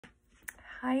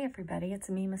Hi everybody, it's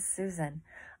me, Miss Susan.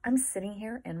 I'm sitting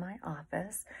here in my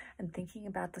office and thinking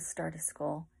about the start of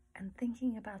school and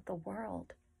thinking about the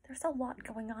world. There's a lot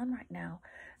going on right now.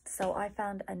 So I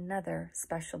found another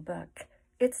special book.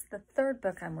 It's the third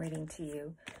book I'm reading to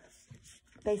you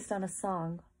based on a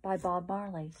song by Bob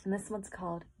Marley. And this one's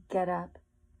called Get Up,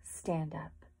 Stand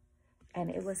Up.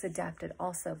 And it was adapted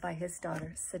also by his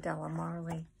daughter, Cedella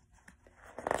Marley.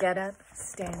 Get up,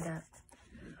 stand up.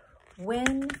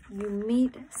 When you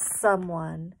meet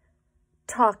someone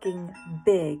talking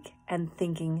big and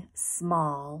thinking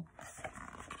small,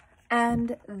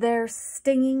 and their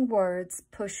stinging words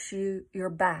push your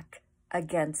back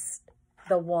against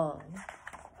the wall,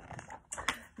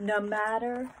 no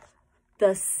matter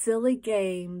the silly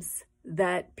games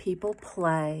that people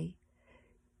play,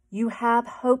 you have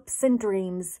hopes and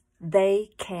dreams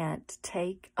they can't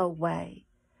take away.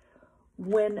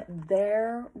 When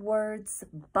their words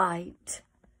bite,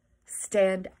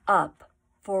 stand up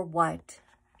for what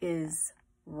is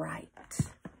right.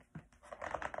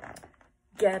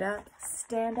 Get up,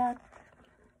 stand up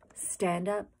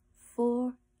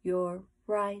for your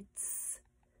rights.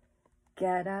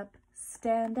 Get up,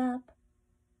 stand up,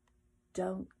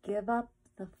 don't give up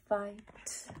the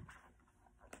fight.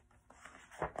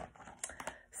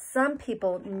 Some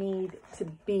people need to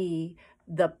be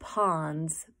the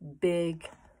pond's big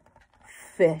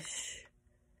fish.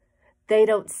 They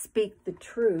don't speak the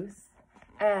truth,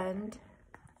 and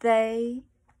they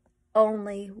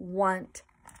only want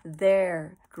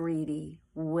their greedy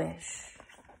wish.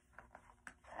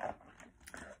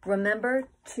 Remember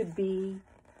to be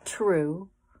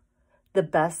true, the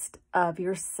best of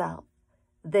yourself.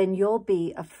 Then you'll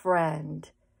be a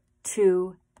friend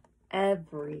to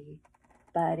everybody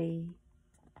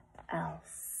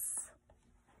else.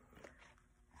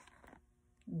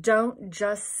 Don't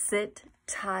just sit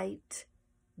tight,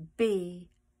 be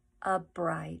a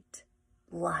bright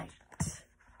light.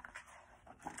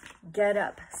 Get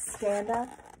up, stand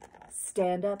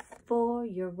up for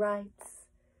your rights.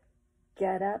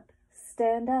 Get up,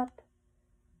 stand up,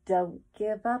 don't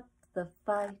give up the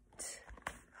fight.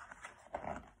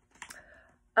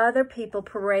 Other people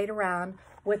parade around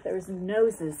with their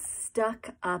noses stuck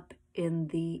up in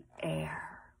the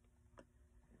air.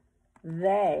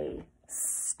 They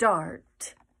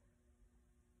start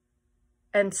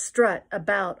and strut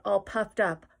about all puffed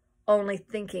up, only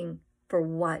thinking for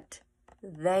what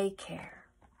they care.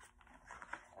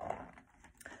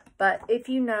 But if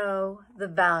you know the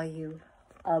value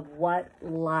of what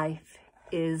life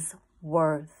is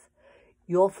worth,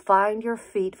 you'll find your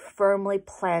feet firmly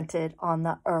planted on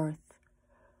the earth.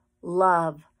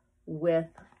 Love with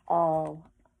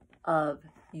all of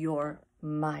your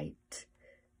might.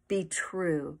 Be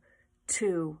true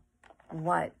to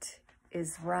what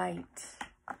is right.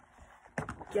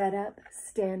 Get up,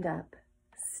 stand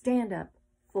up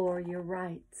for your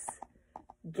rights.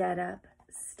 Get up,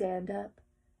 stand up,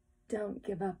 don't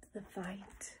give up the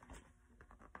fight.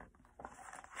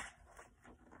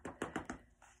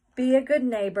 Be a good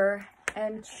neighbor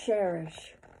and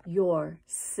cherish your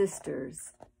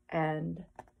sisters and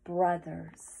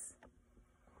brothers.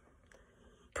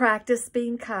 Practice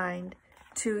being kind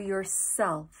to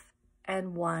yourself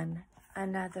and one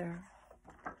another.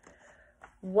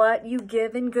 What you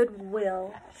give in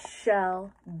goodwill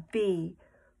shall be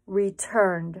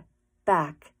returned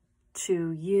back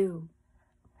to you.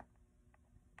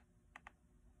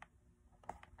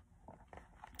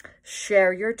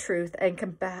 Share your truth and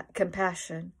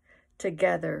compassion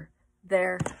together.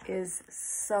 There is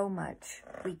so much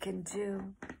we can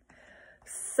do.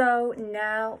 So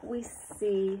now we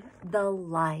see the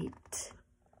light.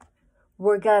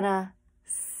 We're gonna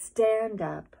stand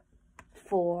up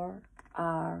for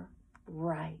our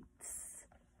rights.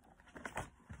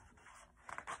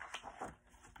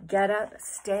 Get up,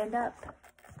 stand up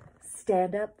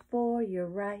for your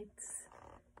rights.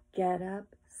 Get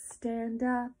up, stand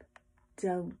up,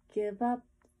 don't give up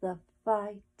the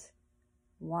fight.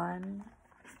 One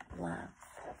love.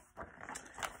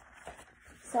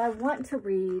 So I want to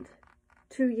read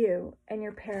to you and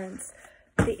your parents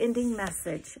the ending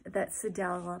message that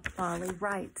Cedella Marley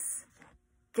writes.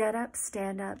 Get up,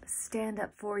 stand up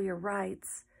for your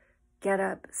rights. Get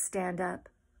up, stand up,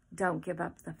 don't give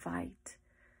up the fight.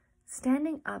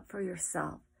 Standing up for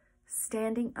yourself,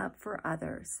 standing up for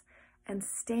others, and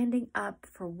standing up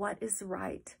for what is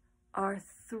right are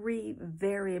three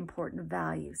very important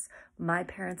values my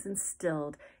parents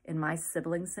instilled in my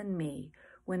siblings and me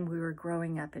when we were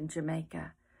growing up in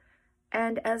Jamaica.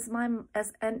 And as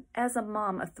a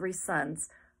mom of three sons,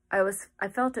 I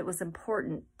felt it was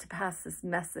important to pass this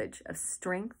message of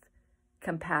strength,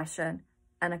 compassion,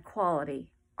 and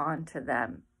equality onto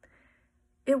them.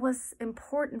 It was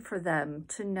important for them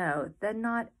to know that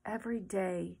not every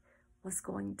day was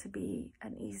going to be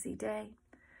an easy day.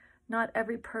 Not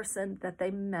every person that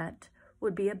they met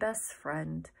would be a best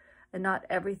friend, and not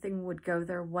everything would go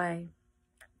their way.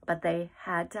 But they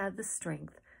had to have the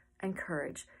strength and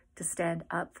courage to stand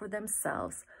up for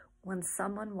themselves when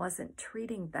someone wasn't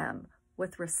treating them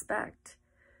with respect.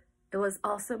 It was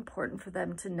also important for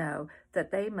them to know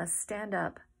that they must stand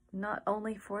up not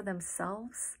only for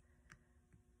themselves,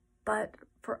 but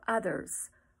for others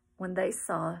when they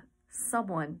saw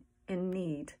someone in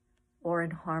need or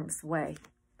in harm's way.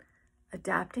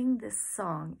 Adapting this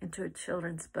song into a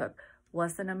children's book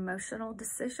was an emotional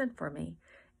decision for me.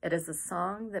 It is a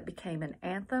song that became an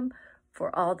anthem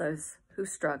for all those who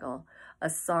struggle, a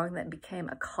song that became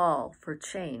a call for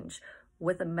change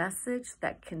with a message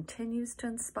that continues to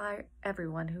inspire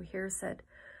everyone who hears it.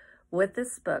 With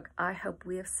this book, I hope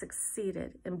we have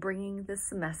succeeded in bringing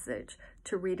this message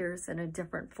to readers in a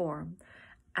different form,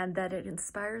 and that it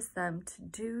inspires them to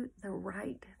do the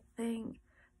right thing,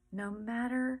 no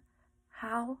matter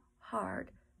how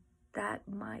hard that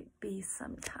might be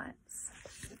sometimes.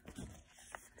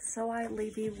 So I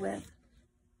leave you with,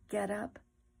 get up,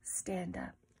 stand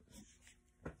up,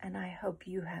 and I hope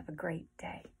you have a great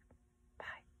day.